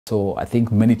So I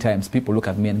think many times people look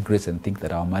at me and Grace and think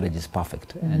that our marriage is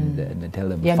perfect, and I tell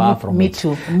them, yeah, far from me it.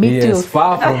 Too. Me yes, too.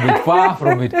 Far from it, far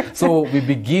from it. So we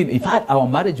begin, in fact, our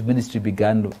marriage ministry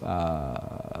began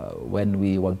when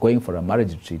we were going for a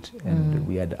marriage retreat, and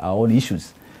we had our own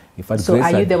issues. In fact, so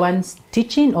Grace are you the ones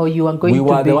teaching, or you are going to be?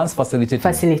 We were the ones facilitating.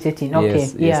 Facilitating, okay.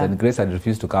 Yes, yes, and Grace had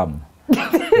refused to come.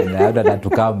 And I ordered her to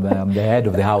come. I'm the head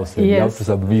of the house, and you have to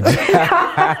submit.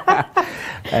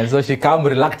 And so she came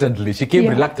reluctantly. She came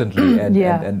reluctantly,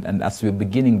 and as we were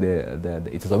beginning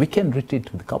it was a weekend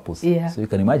retreat with couples. Yeah. So you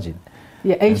can imagine.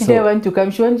 Yeah, and she didn't want to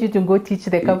come. She wanted you to go teach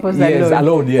the couples alone. Yes,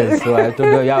 alone. Yes. So I told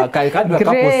her, yeah, I can't do a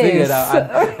couple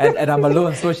thing, and I'm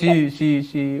alone. So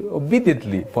she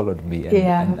obediently followed me,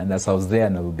 and as I was there,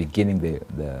 and I was beginning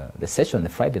the session, the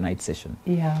Friday night session.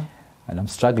 Yeah. And I'm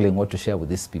struggling what to share with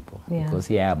these people because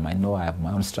I know I have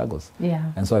my own struggles.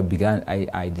 Yeah. And so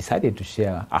I decided to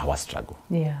share our struggle.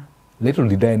 Yeah. Little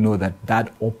did I know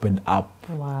that opened up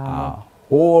a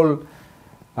whole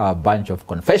bunch of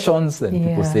confessions and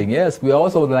people saying, yes, we are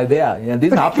also like there, and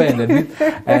this happened,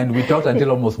 and we talked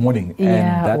until almost morning.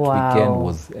 And that weekend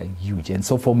was huge. And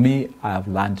so for me, I have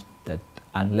learned that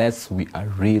unless we are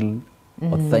real,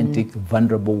 authentic,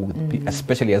 vulnerable, with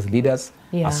especially as leaders,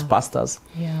 as pastors,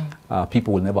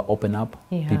 people will never open up,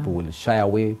 people will shy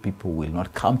away, people will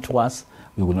not come to us,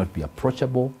 we will not be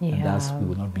approachable, and thus we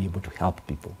will not be able to help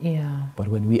people. But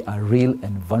when we are real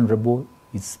and vulnerable,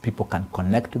 people can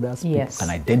connect with us, people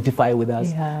can identify with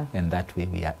us, and that way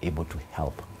we are able to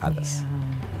help others.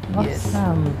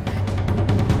 Awesome.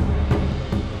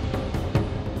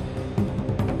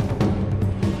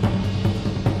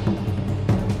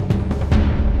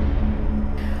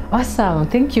 Awesome.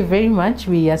 Thank you very much.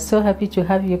 We are so happy to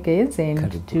have you guys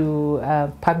and to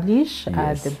publish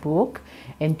the book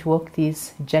and to walk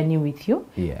this journey with you.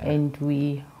 And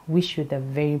we wish you the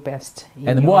very best.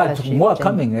 And more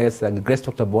coming. Yes, Grace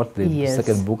talked about the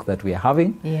second book that we are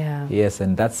having. Yes,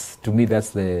 and that's, to me,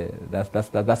 that's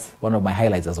one of my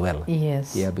highlights as well.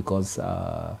 Yes. Yeah, because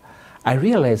I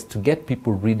realized to get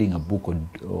people reading a book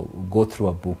or go through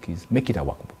a book is make it a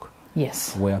workbook.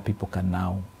 Yes. Where people can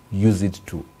now use it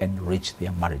to enrich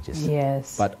their marriages.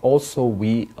 Yes. But also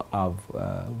we are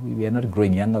not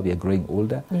growing younger, we are growing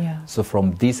older. Yeah. So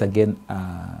from this again,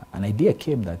 an idea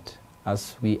came that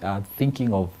as we are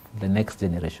thinking of the next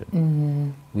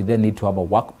generation, we then need to have a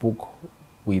workbook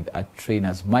with a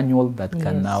trainer's manual that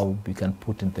can now we can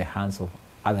put in the hands of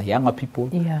other younger people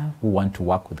who want to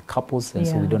work with couples, and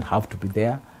so we don't have to be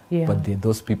there. But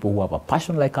those people who have a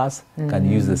passion like us can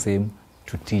use the same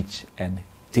to teach and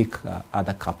take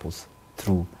other couples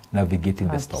through navigating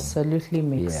the storm. Absolutely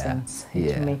makes sense.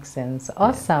 It makes sense.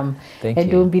 Awesome. Thank you.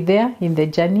 And we'll be there in the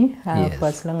journey for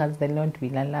as long as the Lord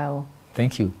will allow.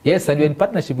 Thank you. Yes, and we're in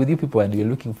partnership with you people, and we're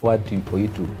looking forward for you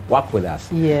to work with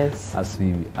us. Yes. As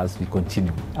we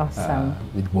continue. Awesome.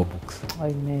 With more books.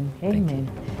 Amen. Amen.